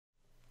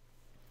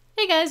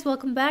Hey guys,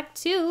 welcome back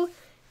to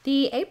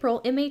the April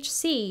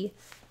MHC.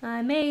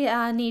 I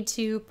may need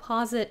to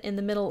pause it in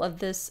the middle of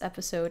this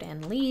episode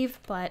and leave,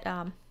 but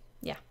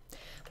yeah,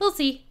 we'll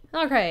see.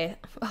 Okay.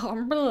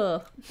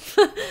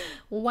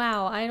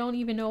 Wow, I don't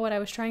even know what I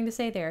was trying to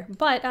say there.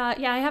 But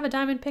yeah, I have a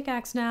diamond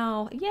pickaxe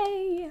now.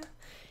 Yay!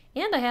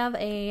 And I have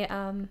a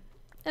an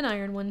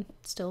iron one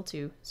still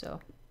too, so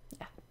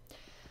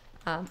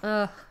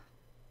yeah.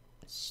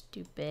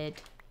 Stupid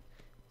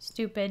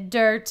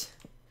dirt.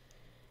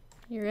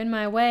 You're in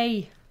my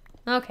way.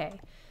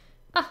 Okay.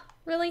 Ah,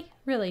 really?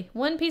 Really?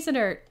 One piece of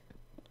dirt.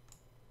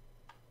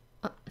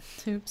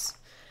 Oops.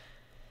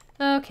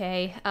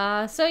 Okay,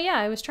 so yeah,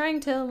 I was trying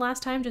to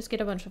last time just get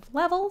a bunch of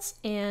levels,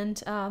 and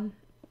that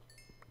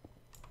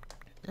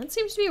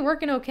seems to be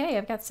working okay.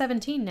 I've got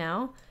 17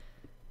 now.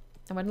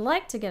 I would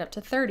like to get up to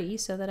 30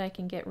 so that I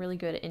can get really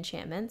good at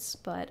enchantments,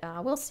 but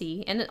we'll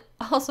see. And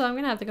also, I'm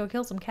gonna have to go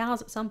kill some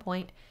cows at some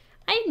point.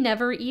 I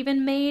never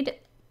even made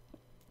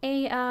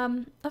a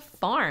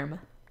farm.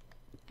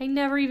 I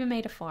never even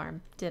made a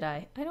farm, did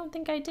I? I don't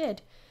think I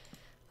did.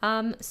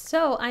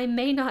 So I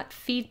may not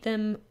feed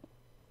them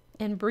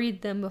and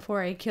breed them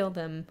before I kill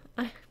them.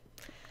 I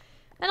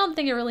don't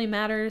think it really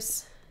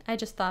matters. I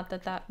just thought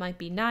that that might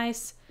be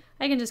nice.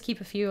 I can just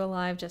keep a few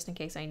alive just in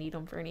case I need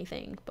them for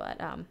anything,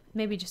 but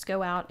maybe just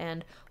go out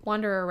and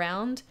wander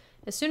around.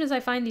 As soon as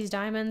I find these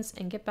diamonds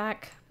and get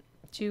back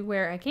to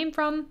where I came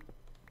from,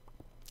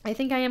 I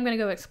think I am going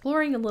to go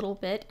exploring a little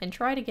bit and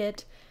try to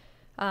get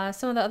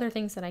some of the other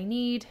things that I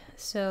need.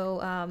 So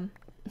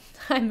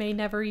I may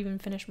never even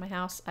finish my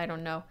house. I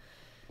don't know.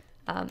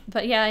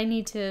 But yeah, I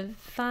need to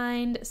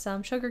find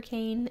some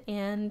sugarcane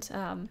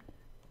and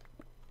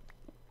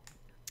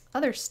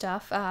other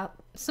stuff.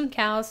 Some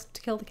cows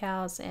to kill the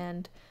cows,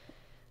 and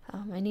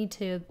I need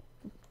to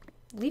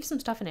leave some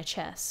stuff in a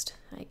chest,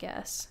 I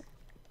guess.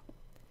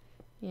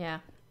 Yeah.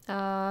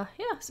 Yeah,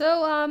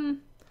 so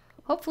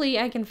hopefully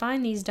I can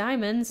find these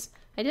diamonds.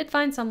 I did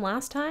find some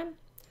last time,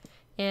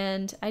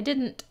 and I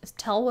didn't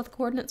tell what the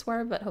coordinates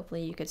were, but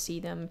hopefully you could see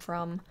them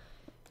from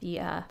the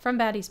from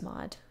Batty's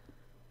mod.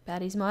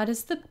 Batty's mod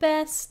is the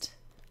best.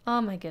 Oh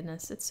my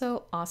goodness, it's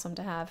so awesome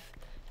to have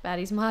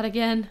Batty's mod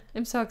again.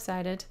 I'm so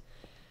excited.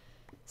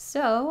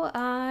 So,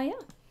 yeah.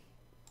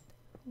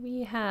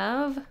 We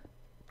have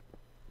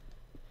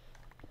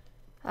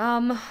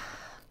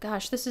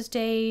gosh, this is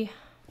day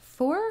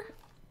 4?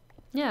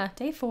 Yeah,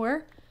 day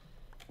 4.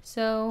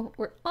 So,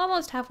 we're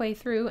almost halfway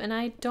through, and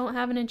I don't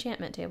have an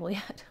enchantment table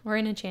yet, or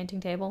an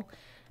enchanting table.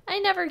 I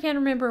never can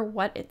remember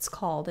what it's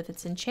called, if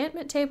it's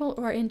enchantment table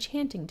or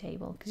enchanting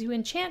table, because you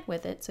enchant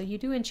with it, so you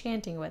do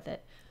enchanting with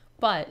it.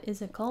 But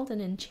is it called an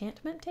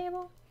enchantment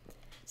table?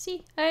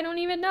 See, I don't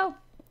even know.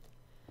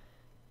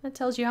 That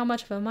tells you how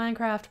much of a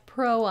Minecraft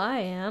pro I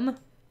am.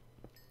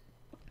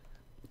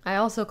 I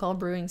also call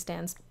brewing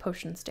stands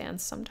potion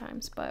stands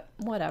sometimes, but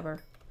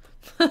whatever.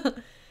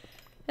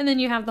 And then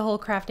you have the whole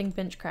crafting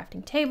bench,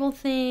 crafting table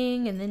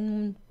thing, and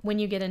then when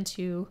you get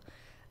into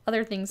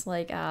other things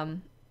like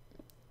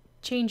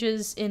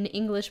changes in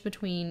English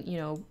between,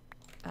 you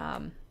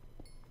know,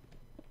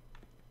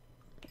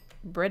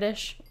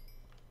 British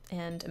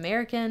and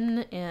American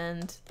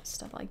and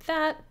stuff like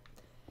that.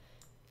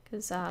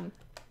 Because,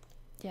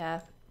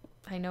 yeah,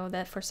 I know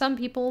that for some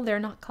people they're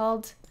not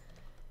called,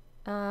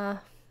 oh,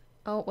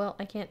 well,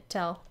 I can't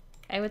tell.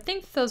 I would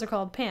think those are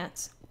called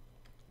pants,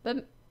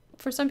 but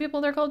for some people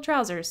they're called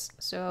trousers.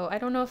 So I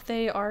don't know if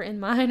they are in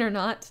mine or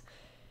not,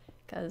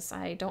 because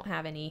I don't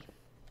have any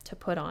to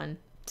put on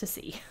to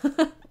see.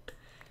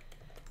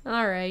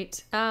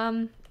 Alright,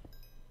 I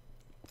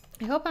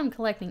hope I'm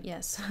collecting,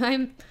 yes,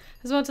 I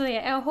was about to say,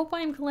 I hope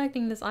I'm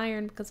collecting this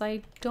iron because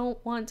I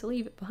don't want to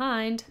leave it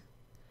behind.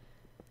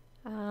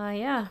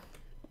 Yeah.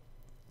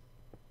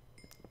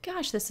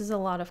 Gosh, this is a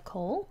lot of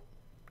coal.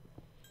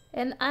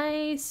 And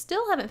I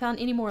still haven't found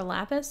any more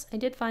lapis. I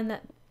did find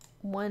that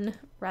one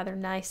rather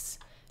nice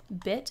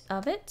bit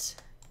of it,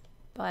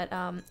 but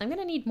I'm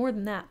gonna need more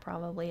than that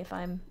probably if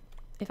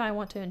I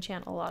want to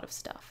enchant a lot of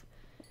stuff.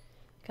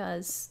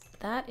 Because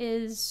that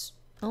is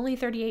only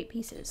 38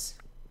 pieces.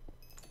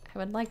 I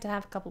would like to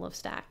have a couple of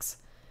stacks.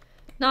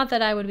 Not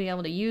that I would be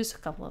able to use a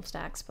couple of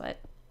stacks, but,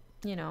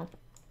 you know,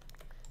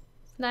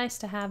 it's nice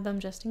to have them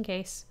just in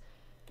case.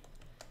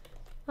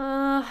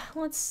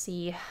 Let's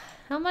see.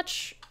 How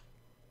much?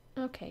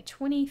 Okay,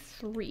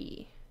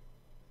 23.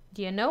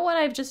 Do you know what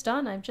I've just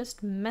done? I've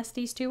just messed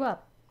these two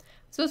up. I'm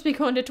supposed to be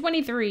going to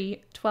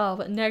 23,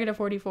 12, negative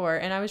 44,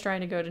 and I was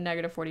trying to go to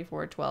negative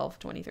 44, 12,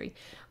 23.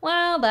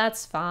 Well,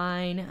 that's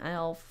fine.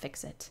 I'll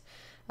fix it.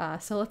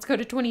 So let's go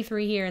to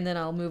 23 here, and then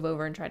I'll move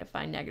over and try to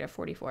find negative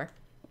 44.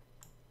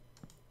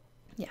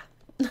 Yeah.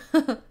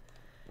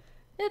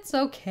 It's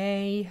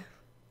okay.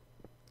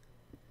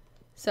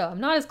 So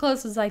I'm not as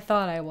close as I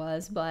thought I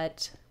was,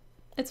 but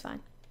it's fine.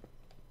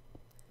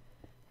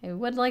 I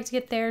would like to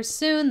get there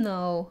soon,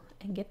 though,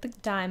 and get the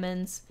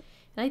diamonds.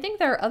 And I think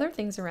there are other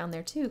things around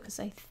there, too, because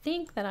I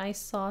think that I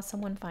saw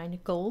someone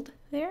find gold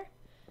there.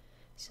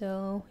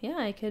 So, yeah,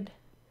 I could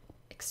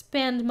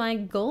expand my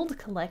gold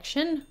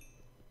collection,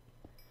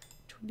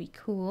 which would be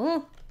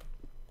cool.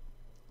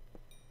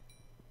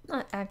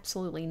 Not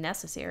absolutely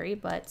necessary,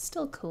 but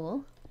still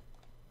cool.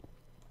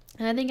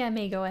 And I think I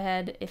may go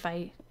ahead if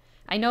I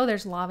know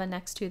there's lava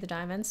next to the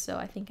diamonds, so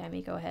I think I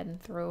may go ahead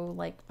and throw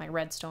like my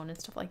redstone and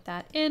stuff like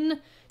that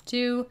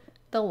into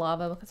the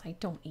lava because I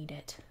don't need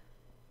it.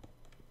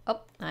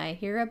 Oh, I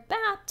hear a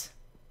bat.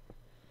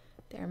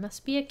 There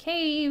must be a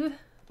cave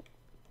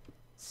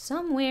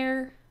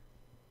somewhere.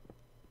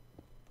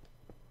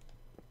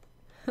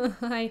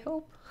 I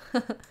hope.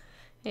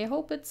 I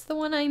hope it's the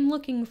one I'm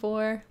looking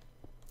for.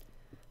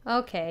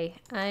 Okay,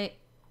 I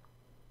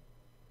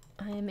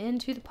am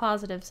into the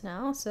positives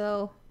now,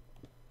 so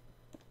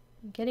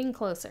I'm getting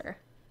closer.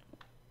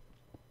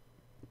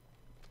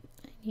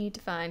 I need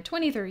to find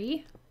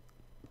 23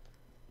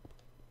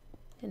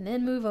 and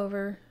then move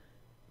over.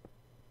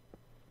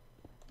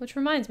 Which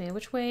reminds me,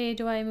 which way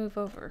do I move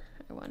over,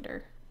 I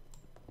wonder?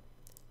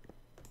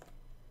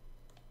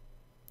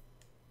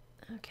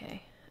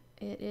 Okay,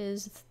 it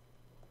is...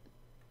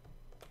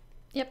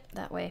 Yep,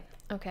 that way.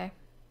 Okay.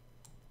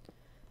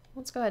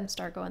 Let's go ahead and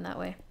start going that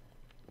way.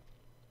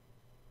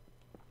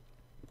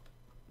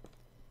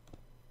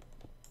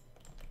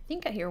 I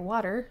think I hear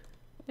water,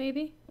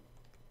 maybe.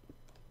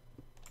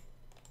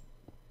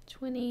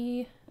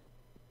 23.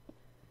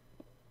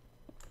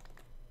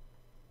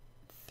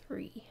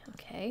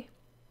 Okay.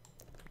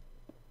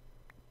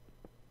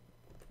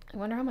 I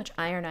wonder how much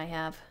iron I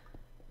have.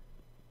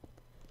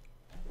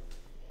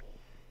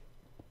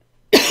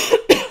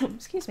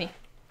 Excuse me.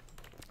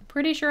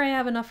 Pretty sure I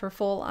have enough for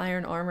full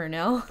iron armor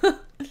now.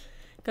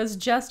 Because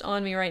just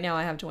on me right now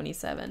I have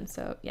 27.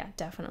 So yeah,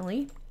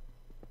 definitely.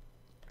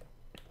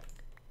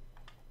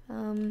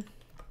 I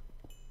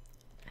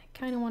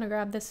kind of want to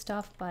grab this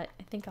stuff, but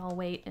I think I'll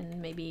wait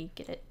and maybe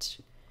get it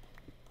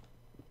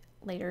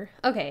later.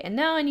 Okay, and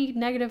now I need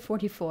negative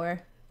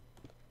 44.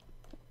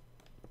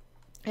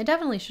 I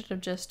definitely should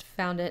have just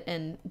found it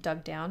and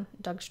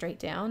dug straight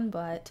down,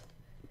 but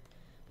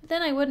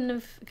then I wouldn't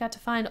have got to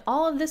find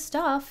all of this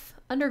stuff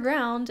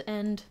underground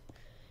and,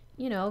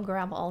 you know,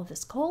 grab all of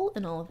this coal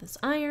and all of this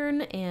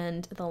iron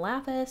and the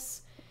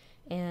lapis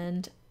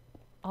and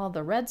all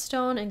the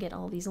redstone and get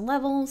all these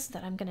levels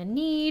that I'm gonna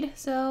need.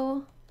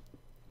 So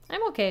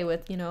I'm okay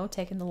with, you know,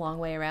 taking the long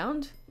way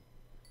around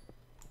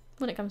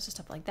when it comes to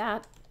stuff like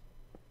that.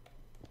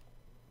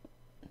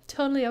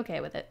 Totally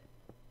okay with it.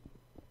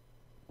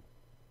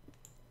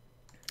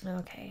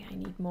 Okay, I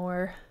need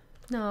more.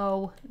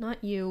 No,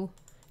 not you.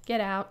 Get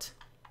out.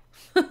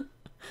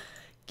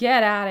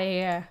 Get out of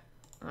here.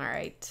 All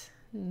right.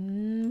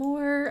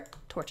 More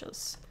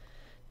torches.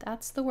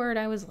 That's the word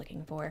I was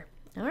looking for.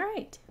 All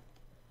right.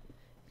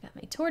 Got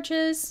my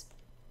torches.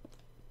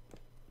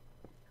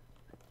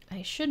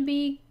 I should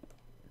be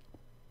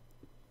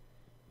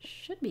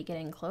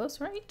getting close,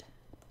 right?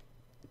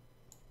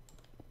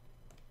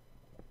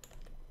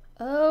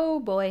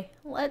 Oh boy.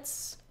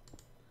 Let's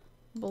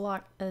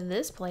block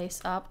this place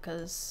up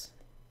because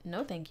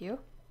no thank you.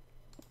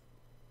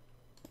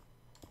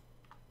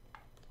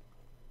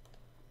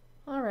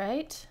 All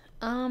right.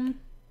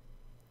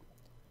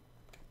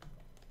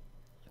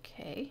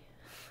 Okay.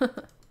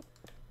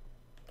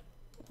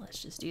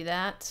 Let's just do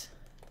that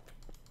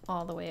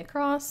all the way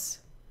across.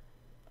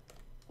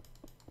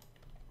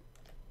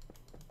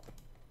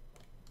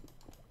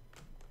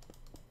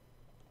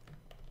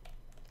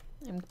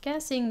 I'm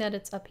guessing that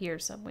it's up here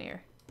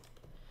somewhere.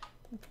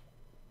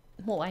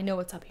 Well, I know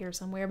it's up here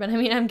somewhere, but I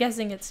mean, I'm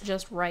guessing it's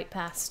just right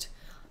past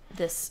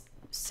this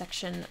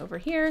section over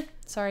here.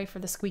 Sorry for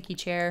the squeaky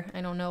chair.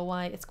 I don't know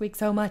why it squeaks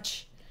so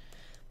much,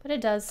 but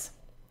it does.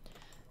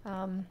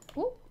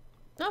 Ooh,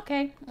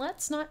 okay,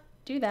 let's not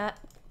do that.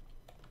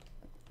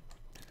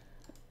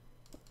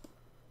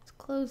 Let's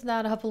close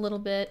that up a little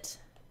bit.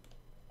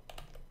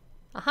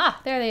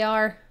 Aha, there they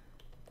are.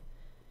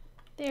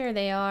 There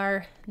they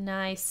are.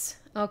 Nice.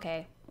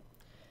 Okay.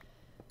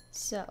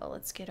 So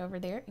let's get over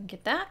there and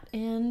get that,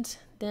 and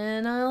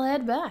then I'll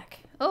head back.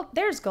 Oh,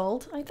 there's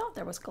gold. I thought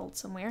there was gold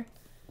somewhere.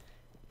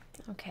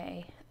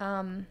 Okay.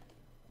 Now,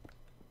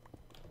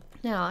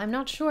 I'm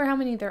not sure how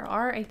many there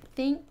are. I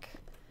think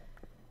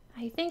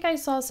I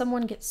saw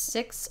someone get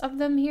 6 of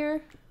them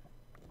here.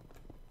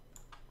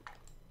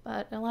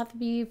 But I'll have to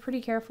be pretty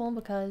careful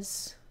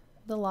because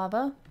the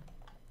lava.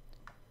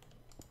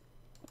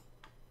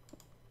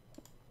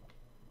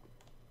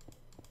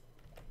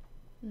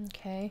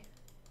 Okay.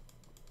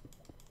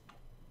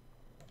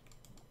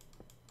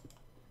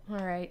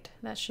 Alright,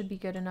 that should be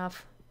good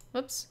enough.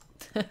 Whoops.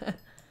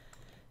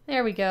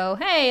 There we go.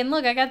 Hey, and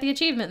look, I got the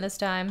achievement this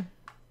time.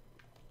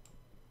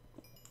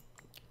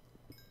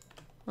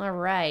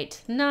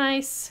 Alright,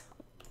 nice.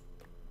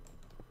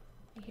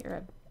 I hear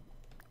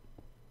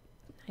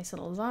a nice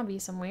little zombie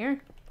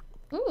somewhere.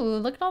 Ooh,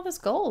 look at all this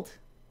gold.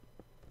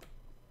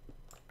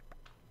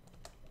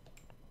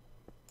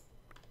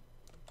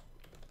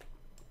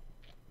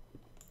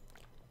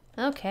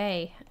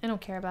 Okay, I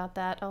don't care about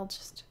that.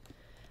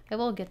 I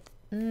will get...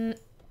 I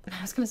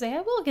was gonna say,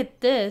 I will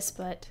get this,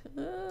 but...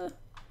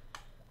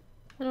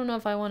 I don't know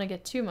if I want to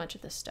get too much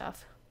of this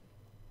stuff.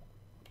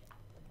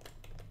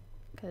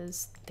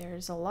 because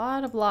there's a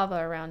lot of lava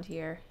around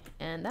here,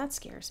 and that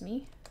scares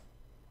me.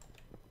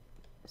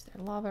 Is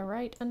there lava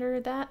right under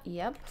that?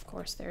 Yep, of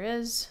course there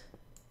is.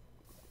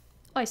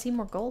 Oh, I see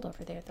more gold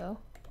over there, though.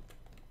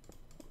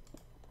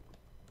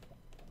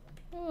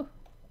 Ooh.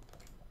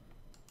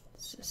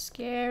 It's a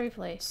scary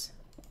place.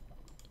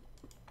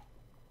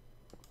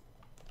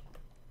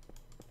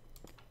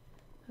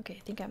 Okay, I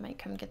think I might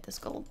come get this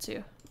gold,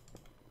 too.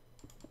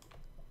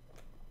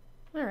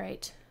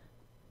 Alright.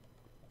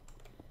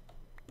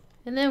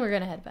 And then we're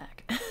gonna head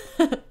back.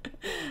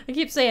 I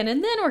keep saying,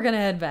 and then we're gonna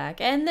head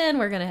back, and then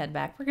we're gonna head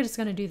back. We're just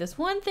gonna do this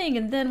one thing,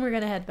 and then we're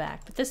gonna head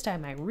back. But this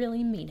time I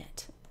really mean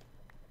it.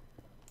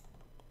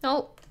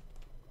 Oh.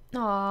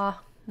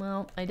 Aw.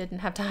 Well, I didn't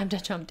have time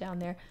to jump down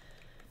there.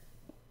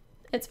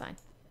 It's fine.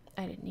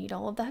 I didn't need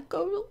all of that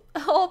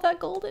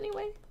gold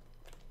anyway.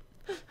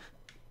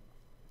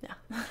 Yeah.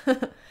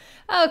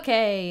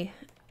 Okay.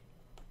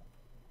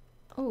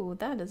 Oh,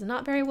 that is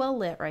not very well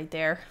lit right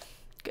there.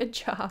 Good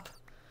job.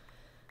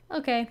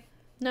 Okay.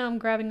 Now I'm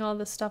grabbing all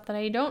the stuff that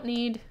I don't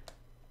need.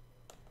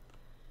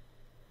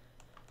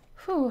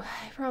 Whew,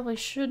 I probably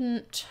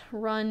shouldn't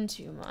run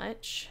too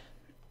much.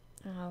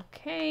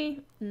 Okay,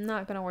 I'm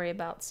not gonna worry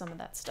about some of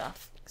that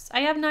stuff.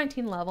 I have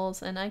 19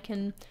 levels, and I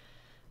can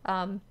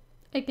go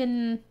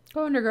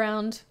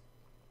underground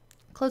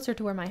closer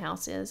to where my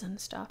house is and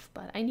stuff,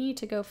 but I need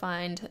to go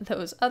find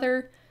those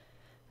other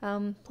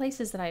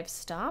places that I've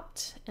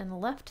stopped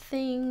and left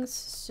things.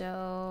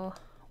 So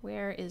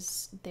where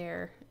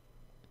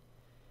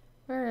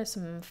are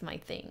some of my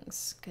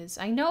things? Because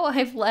I know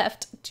I've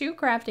left 2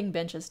 crafting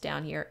benches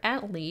down here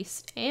at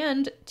least,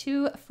 and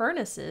 2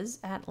 furnaces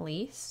at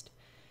least.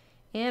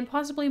 And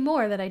possibly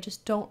more that I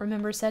just don't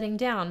remember setting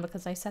down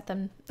because I set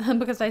them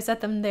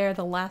there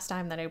the last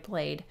time that I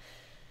played.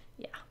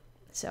 Yeah.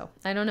 So,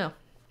 I don't know.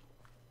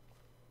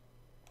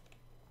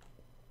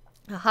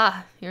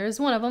 Aha, here's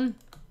one of them.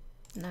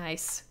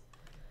 Nice.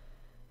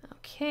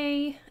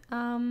 Okay.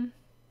 Gonna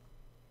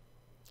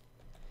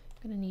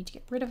need to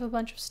get rid of a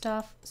bunch of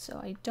stuff, so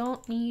I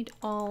don't need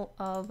all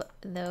of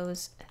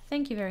those.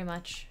 Thank you very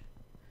much.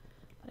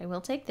 But I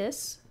will take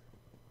this.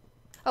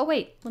 Oh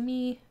wait, let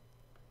me...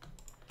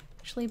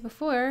 Actually,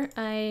 before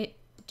I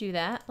do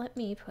that, let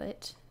me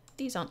put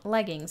these on.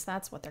 Leggings,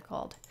 that's what they're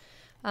called.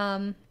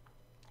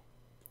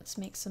 Let's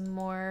make some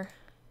more.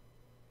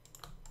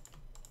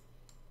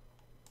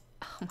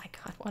 Oh my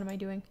god, what am I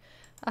doing?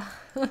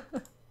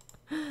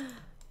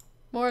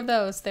 More of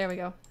those. There we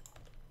go.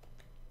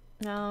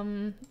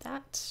 That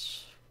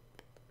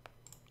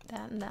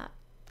and that.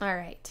 All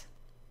right.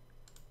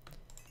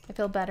 I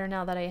feel better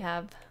now that I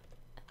have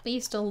at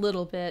least a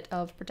little bit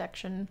of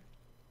protection.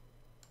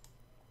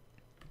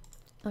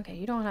 Okay,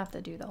 you don't have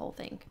to do the whole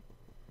thing.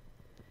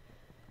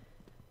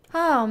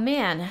 Oh,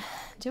 man.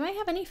 Do I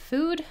have any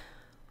food?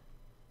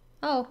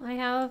 Oh, I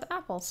have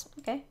apples.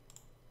 Okay.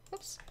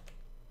 Oops.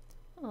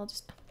 I'll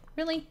just...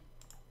 Really?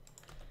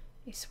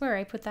 I swear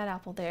I put that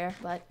apple there,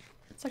 but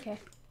it's okay.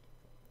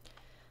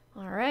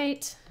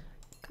 Alright.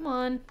 Come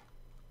on.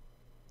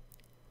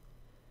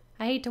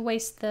 I hate to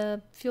waste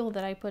the fuel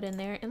that I put in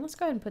there. And let's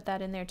go ahead and put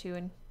that in there, too,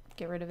 and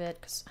get rid of it,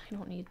 because I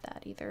don't need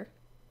that either.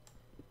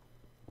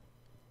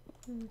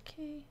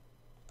 Okay.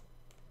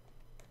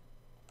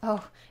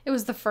 Oh, it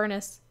was the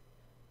furnace.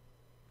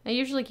 I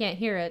usually can't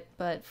hear it,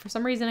 but for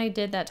some reason I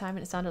did that time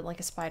and it sounded like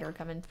a spider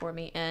coming for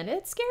me, and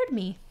it scared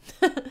me.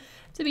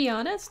 To be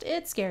honest,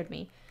 it scared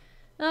me.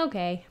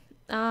 Okay.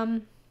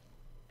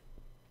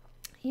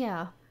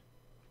 Yeah.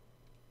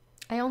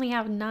 I only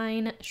have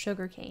 9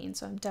 sugar cane,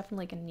 so I'm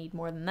definitely gonna need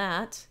more than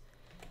that.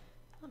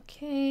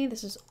 Okay,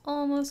 this is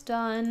almost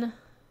done.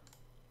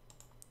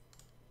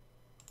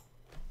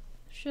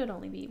 Should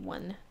only be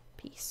 1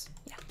 piece.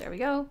 Yeah, there we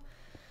go.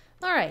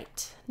 All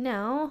right,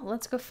 now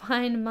let's go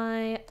find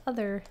my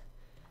other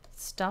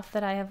stuff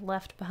that I have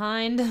left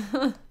behind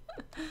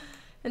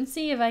and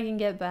see if I can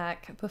get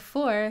back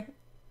before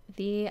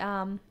the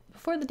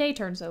day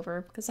turns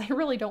over, because I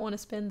really don't want to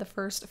spend the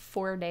first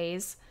 4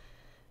 days,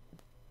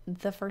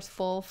 the first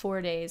full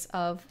 4 days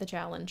of the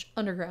challenge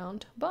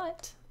underground,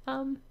 but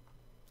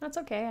that's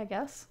okay, I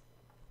guess.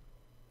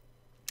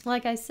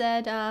 Like I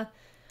said,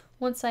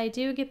 once I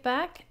do get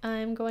back,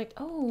 I'm going...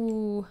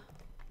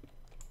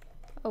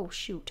 Oh,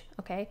 shoot.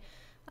 Okay.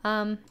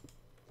 I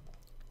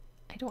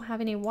don't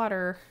have any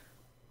water.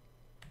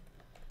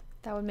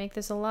 That would make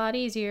this a lot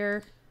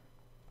easier.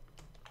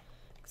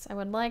 Because I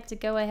would like to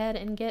go ahead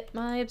and get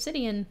my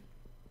obsidian.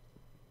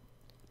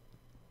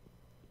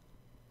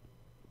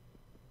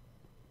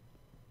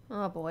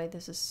 Oh boy,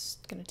 this is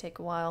gonna take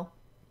a while.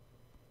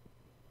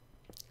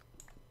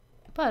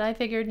 But I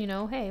figured, you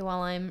know, hey,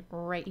 while I'm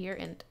right here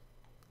and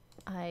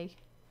I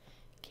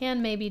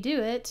can maybe do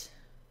it,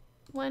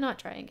 why not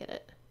try and get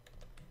it?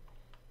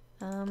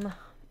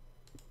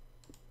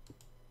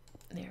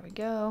 There we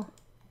go.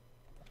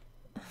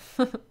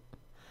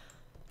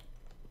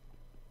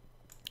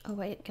 Oh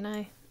wait, can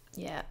I?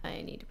 Yeah,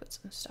 I need to put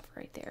some stuff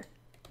right there.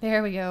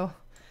 There we go.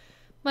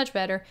 Much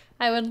better.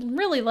 I would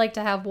really like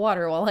to have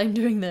water while I'm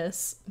doing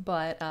this,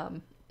 but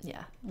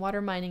Yeah,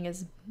 water mining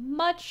is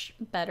much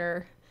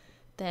better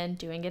than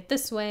doing it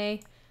this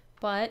way,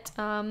 but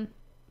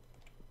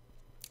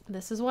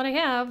this is what I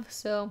have,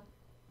 so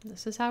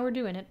this is how we're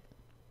doing it.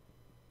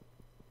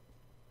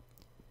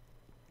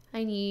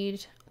 I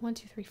need 1,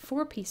 2, 3,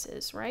 4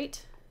 pieces,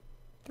 right?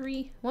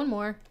 3, one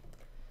more.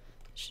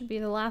 Should be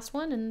the last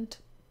one, and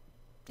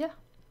yeah.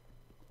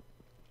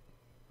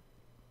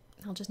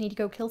 I'll just need to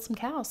go kill some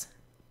cows.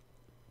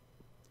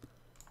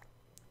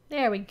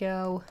 There we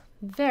go.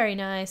 Very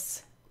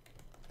nice.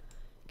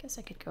 Guess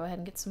I could go ahead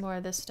and get some more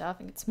of this stuff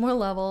and get some more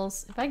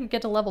levels. If I could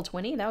get to level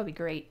 20, that would be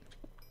great.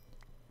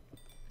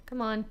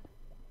 Come on.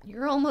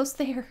 You're almost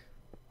there.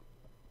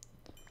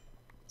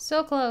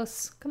 So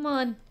close. Come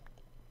on.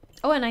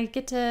 Oh, and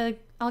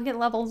I'll get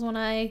levels when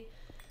I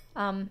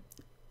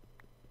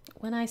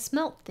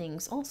smelt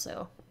things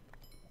also.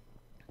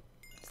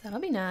 So that'll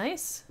be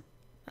nice.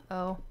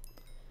 Uh-oh.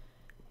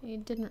 I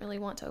didn't really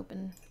want to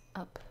open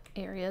up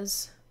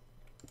areas.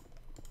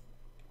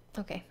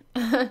 Okay.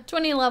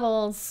 20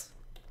 levels.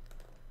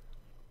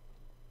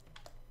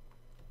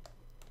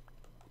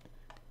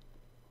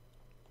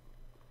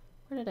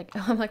 Where did I go?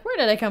 I'm like, where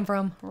did I come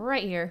from?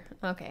 Right here.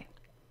 Okay.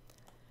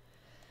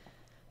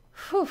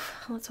 Whew.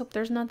 Let's hope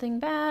there's nothing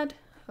bad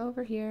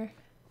over here.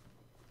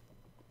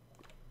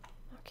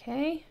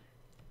 Okay.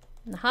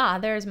 Aha,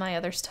 there's my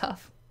other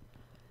stuff.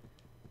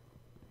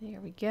 There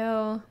we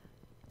go.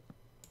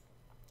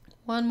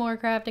 One more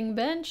crafting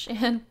bench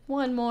and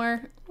one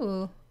more.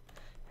 Ooh,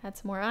 had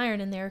some more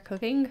iron in there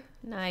cooking.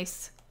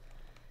 Nice.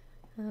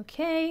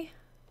 Okay.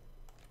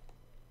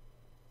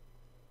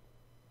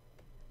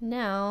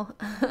 Now,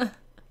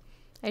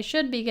 I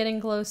should be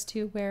getting close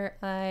to where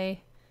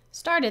I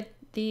started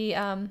the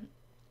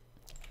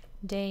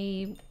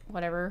day,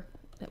 whatever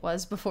it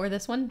was before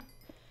this one.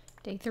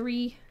 Day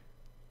 3.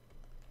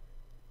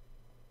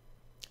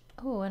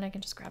 Oh, and I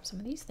can just grab some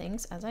of these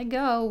things as I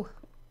go.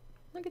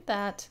 Look at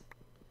that.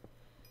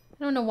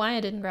 I don't know why I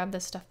didn't grab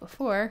this stuff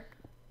before.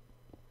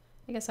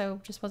 I guess I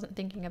just wasn't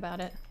thinking about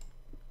it.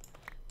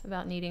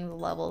 About needing the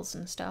levels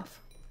and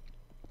stuff.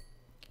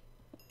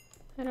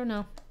 I don't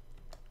know.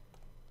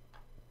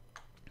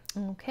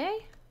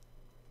 Okay.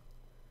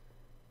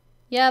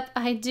 Yep,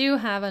 I do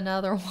have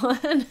another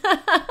one.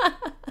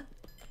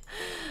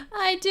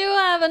 I do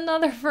have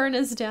another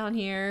furnace down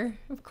here.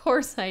 Of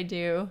course I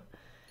do.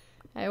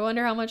 I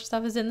wonder how much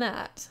stuff is in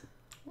that.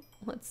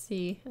 Let's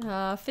see.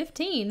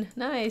 15.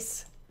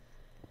 Nice.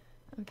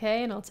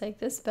 Okay, and I'll take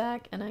this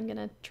back, and I'm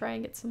gonna try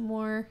and get some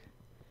more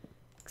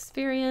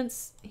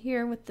experience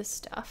here with this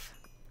stuff.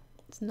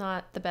 It's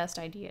not the best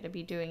idea to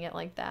be doing it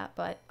like that,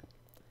 but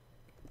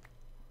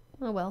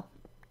oh well.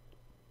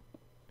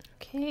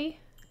 Okay.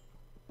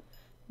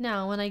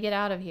 Now, when I get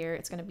out of here,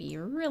 it's gonna be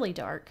really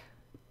dark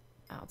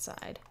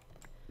outside.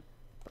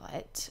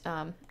 But,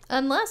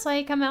 unless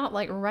I come out,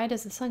 like, right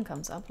as the sun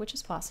comes up, which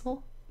is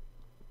possible.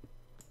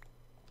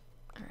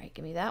 Alright,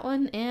 give me that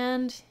one,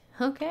 and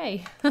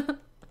okay.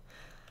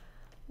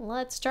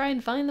 Let's try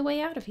and find the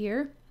way out of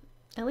here.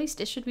 At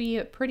least it should be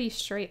a pretty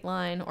straight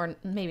line, or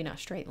maybe not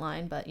straight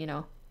line, but, you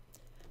know,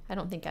 I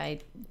don't think I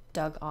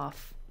dug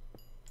off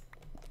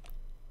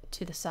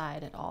to the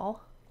side at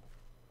all.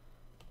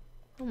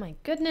 Oh my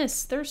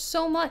goodness, there's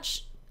so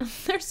much,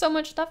 there's so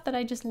much stuff that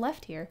I just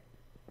left here.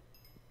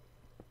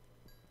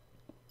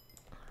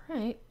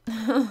 Alright.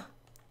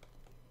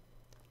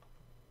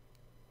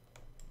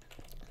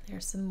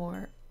 There's some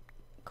more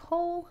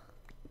coal.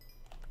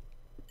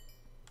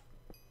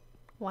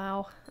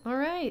 Wow.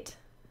 Alright.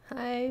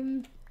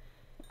 I'm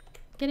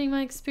getting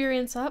my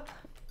experience up.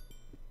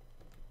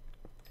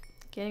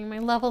 Getting my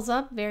levels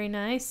up. Very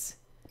nice.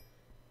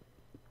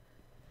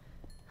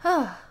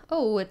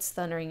 Oh, it's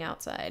thundering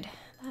outside.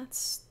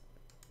 That's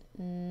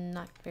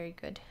not very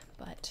good,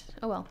 but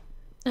oh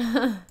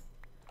well.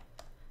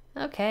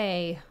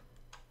 Okay.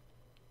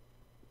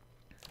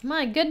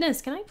 My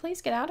goodness, can I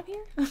please get out of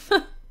here?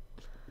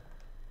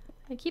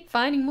 I keep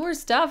finding more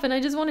stuff and I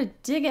just want to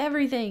dig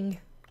everything.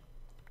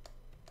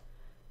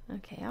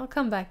 Okay, I'll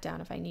come back down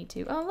if I need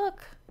to. Oh,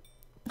 look.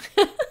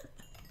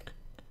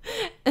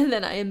 And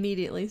then I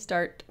immediately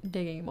start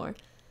digging more.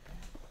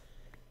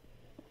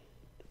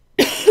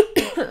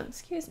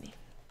 Excuse me.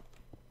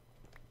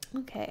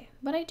 Okay,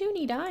 but I do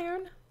need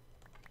iron.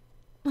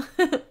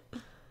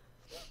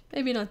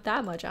 Maybe not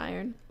that much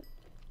iron.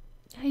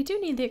 I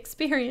do need the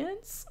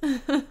experience.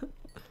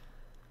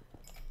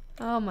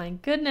 Oh my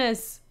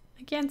goodness.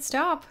 I can't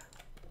stop.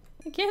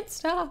 I can't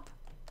stop.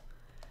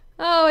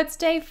 Oh, it's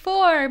day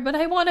 4, but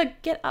I want to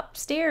get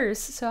upstairs,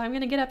 so I'm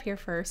going to get up here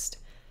first.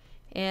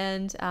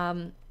 And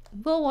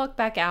we'll walk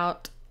back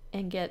out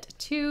and get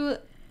to...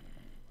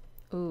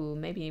 Ooh,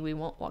 maybe we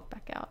won't walk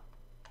back out.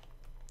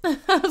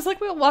 I was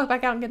like, we'll walk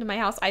back out and get to my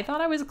house. I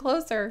thought I was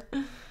closer.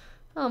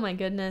 Oh my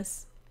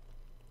goodness.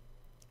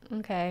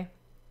 Okay.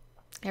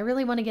 I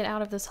really want to get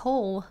out of this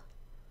hole.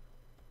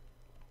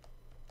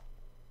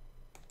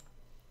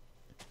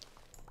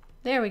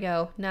 There we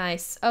go.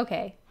 Nice.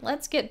 Okay,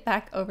 let's get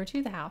back over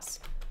to the house.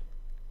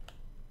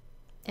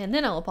 And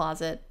then I'll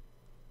pause it.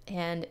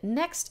 And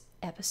next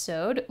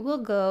episode, we'll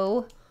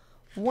go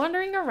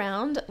wandering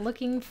around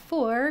looking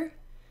for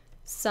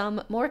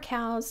some more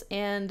cows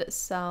and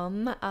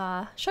some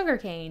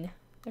sugarcane.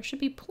 There should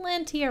be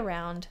plenty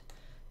around.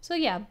 So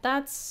yeah,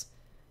 that's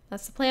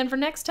the plan for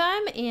next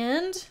time,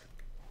 and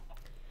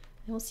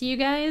we'll see you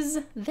guys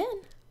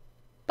then.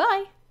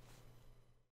 Bye!